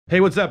Hey,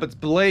 what's up? It's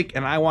Blake,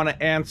 and I want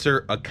to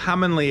answer a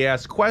commonly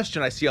asked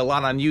question I see a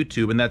lot on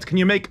YouTube, and that's, can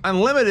you make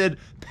unlimited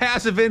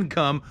passive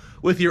income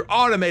with your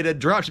automated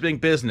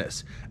dropshipping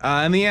business?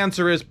 And the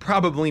answer is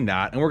probably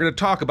not, and we're going to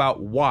talk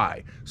about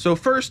why. So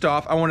first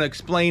off, I want to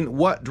explain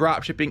what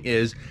dropshipping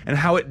is and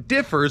how it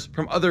differs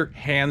from other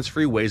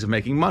hands-free ways of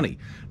making money.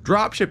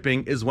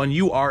 Dropshipping is when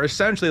you are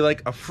essentially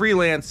like a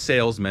freelance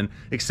salesman,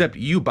 except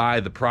you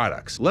buy the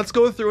products. Let's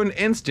go through an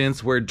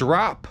instance where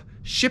drop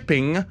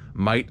shipping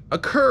might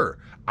occur.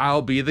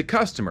 I'll be the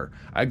customer.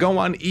 I go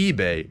on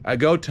eBay, I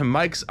go to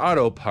Mike's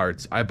Auto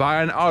Parts, I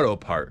buy an auto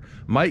part.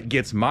 Mike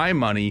gets my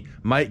money,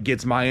 Mike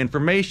gets my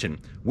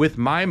information. With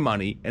my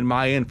money and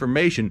my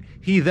information,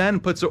 he then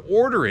puts an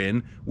order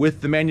in with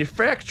the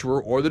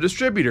manufacturer or the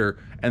distributor,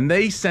 and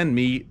they send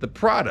me the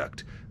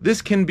product.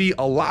 This can be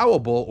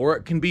allowable or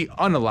it can be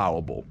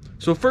unallowable.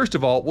 So first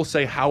of all, we'll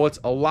say how it's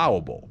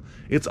allowable.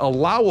 It's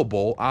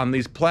allowable on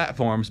these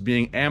platforms,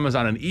 being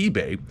Amazon and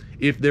eBay,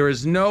 if there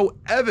is no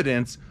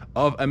evidence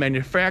of a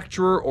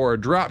manufacturer or a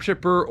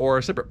dropshipper or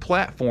a separate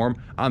platform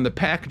on the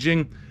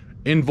packaging,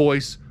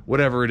 invoice,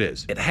 whatever it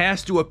is. It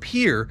has to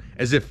appear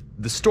as if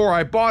the store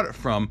I bought it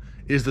from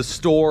is the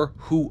store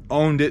who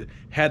owned it,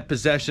 had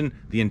possession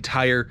the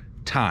entire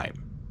time.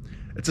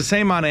 It's the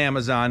same on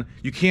Amazon.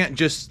 You can't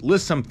just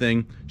list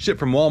something, ship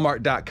from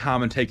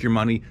Walmart.com and take your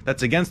money.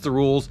 That's against the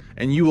rules,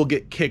 and you will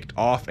get kicked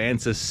off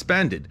and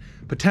suspended.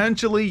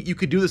 Potentially, you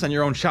could do this on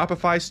your own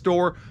Shopify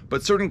store,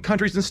 but certain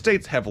countries and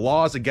states have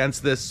laws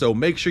against this, so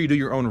make sure you do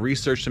your own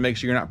research to make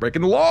sure you're not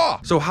breaking the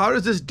law. So how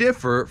does this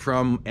differ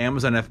from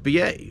Amazon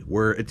FBA,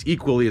 where it's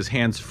equally as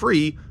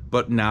hands-free,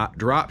 but not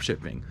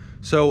dropshipping?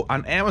 So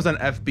on Amazon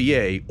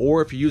FBA,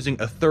 or if you're using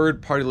a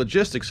third-party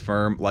logistics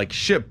firm like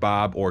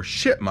ShipBob or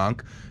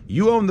Shipmonk,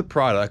 you own the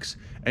products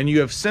and you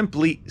have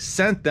simply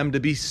sent them to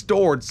be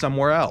stored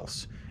somewhere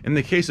else. In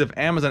the case of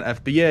Amazon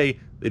FBA,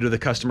 they do the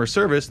customer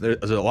service.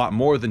 There's a lot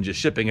more than just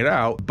shipping it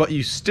out, but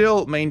you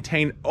still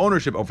maintain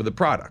ownership over the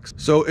products.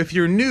 So if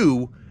you're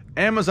new,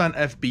 Amazon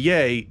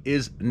FBA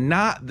is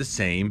not the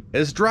same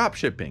as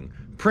dropshipping.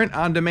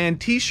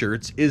 Print-on-demand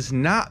t-shirts is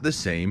not the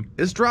same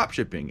as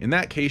dropshipping. In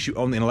that case, you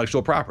own the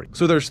intellectual property.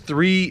 So there's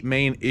three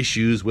main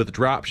issues with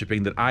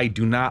dropshipping that I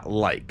do not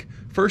like.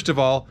 First of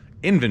all,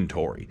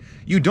 inventory.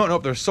 You don't know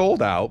if they're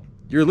sold out.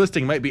 Your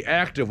listing might be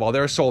active while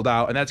they're sold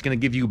out, and that's going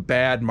to give you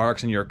bad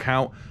marks in your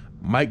account.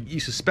 Might get you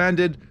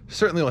suspended.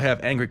 Certainly will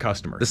have angry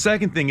customers. The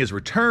second thing is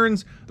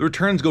returns. The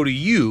returns go to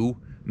you,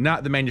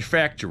 not the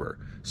manufacturer.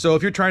 So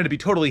if you're trying to be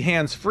totally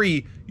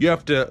hands-free, you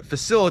have to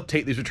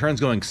facilitate these returns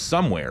going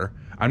somewhere.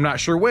 I'm not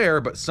sure where,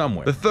 but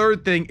somewhere. The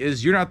third thing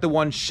is you're not the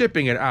one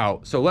shipping it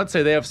out. So let's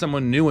say they have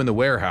someone new in the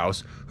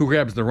warehouse who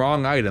grabs the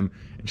wrong item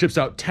and ships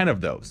out 10 of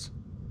those,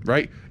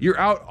 right? You're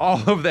out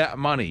all of that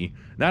money.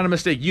 Not a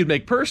mistake you'd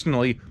make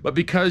personally, but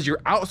because you're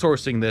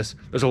outsourcing this,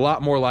 there's a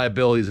lot more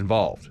liabilities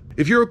involved.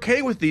 If you're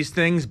okay with these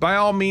things, by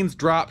all means,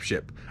 drop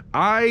ship.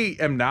 I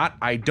am not.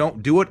 I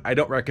don't do it. I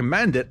don't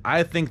recommend it.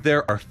 I think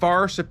there are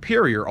far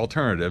superior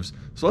alternatives.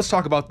 So let's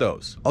talk about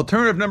those.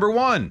 Alternative number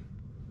one,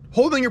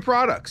 holding your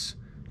products.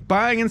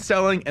 Buying and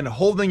selling and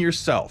holding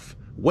yourself.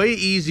 Way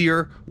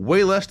easier,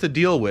 way less to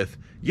deal with.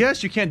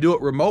 Yes, you can't do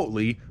it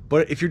remotely,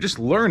 but if you're just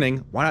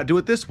learning, why not do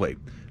it this way?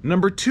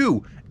 Number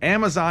two,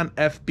 Amazon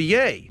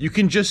FBA. You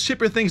can just ship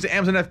your things to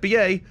Amazon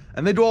FBA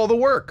and they do all the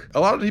work. A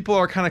lot of people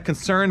are kind of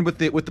concerned with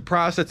the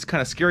process. It's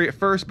kind of scary at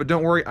first, but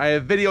don't worry, I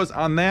have videos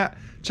on that.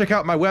 Check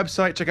out my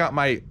website, check out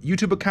my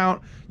YouTube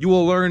account. You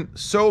will learn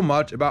so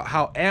much about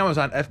how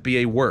Amazon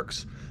FBA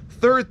works.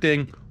 Third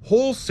thing,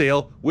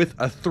 wholesale with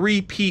a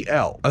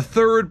 3PL, a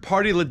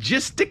third-party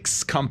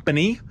logistics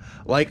company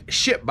like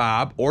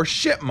ShipBob or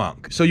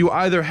Shipmonk. So you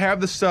either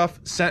have the stuff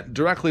sent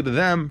directly to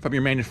them from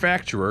your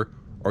manufacturer,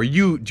 or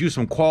you do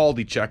some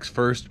quality checks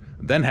first,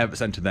 then have it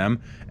sent to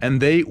them, and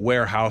they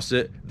warehouse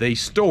it, they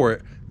store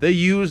it, they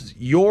use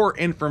your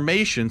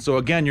information. So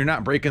again, you're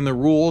not breaking the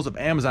rules of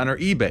Amazon or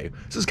eBay.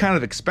 This is kind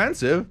of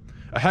expensive,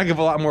 a heck of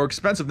a lot more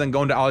expensive than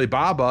going to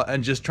Alibaba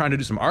and just trying to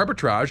do some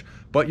arbitrage,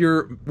 but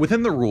you're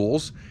within the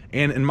rules,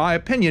 and in my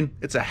opinion,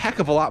 it's a heck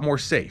of a lot more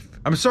safe.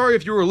 I'm sorry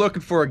if you were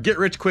looking for a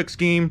get-rich-quick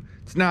scheme.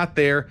 It's not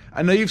there.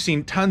 I know you've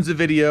seen tons of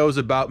videos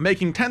about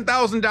making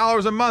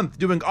 $10,000 a month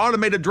doing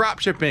automated drop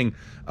shipping,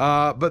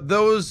 but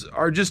those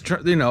are just,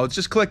 it's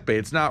just clickbait.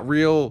 It's not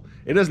real.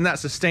 It isn't that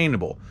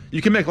sustainable.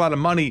 You can make a lot of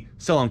money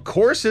selling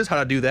courses, how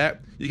to do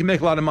that. You can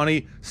make a lot of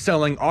money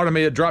selling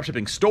automated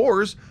dropshipping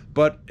stores,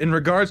 but in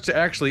regards to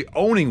actually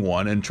owning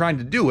one and trying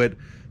to do it,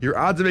 your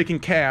odds of making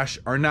cash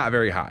are not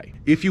very high.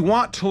 If you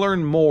want to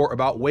learn more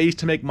about ways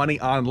to make money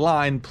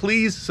online,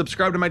 please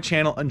subscribe to my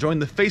channel and join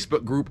the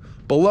Facebook group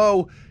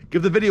below.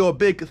 Give the video a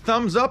big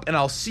thumbs up, and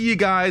I'll see you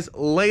guys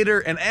later.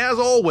 And as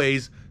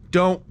always,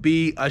 don't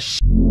be a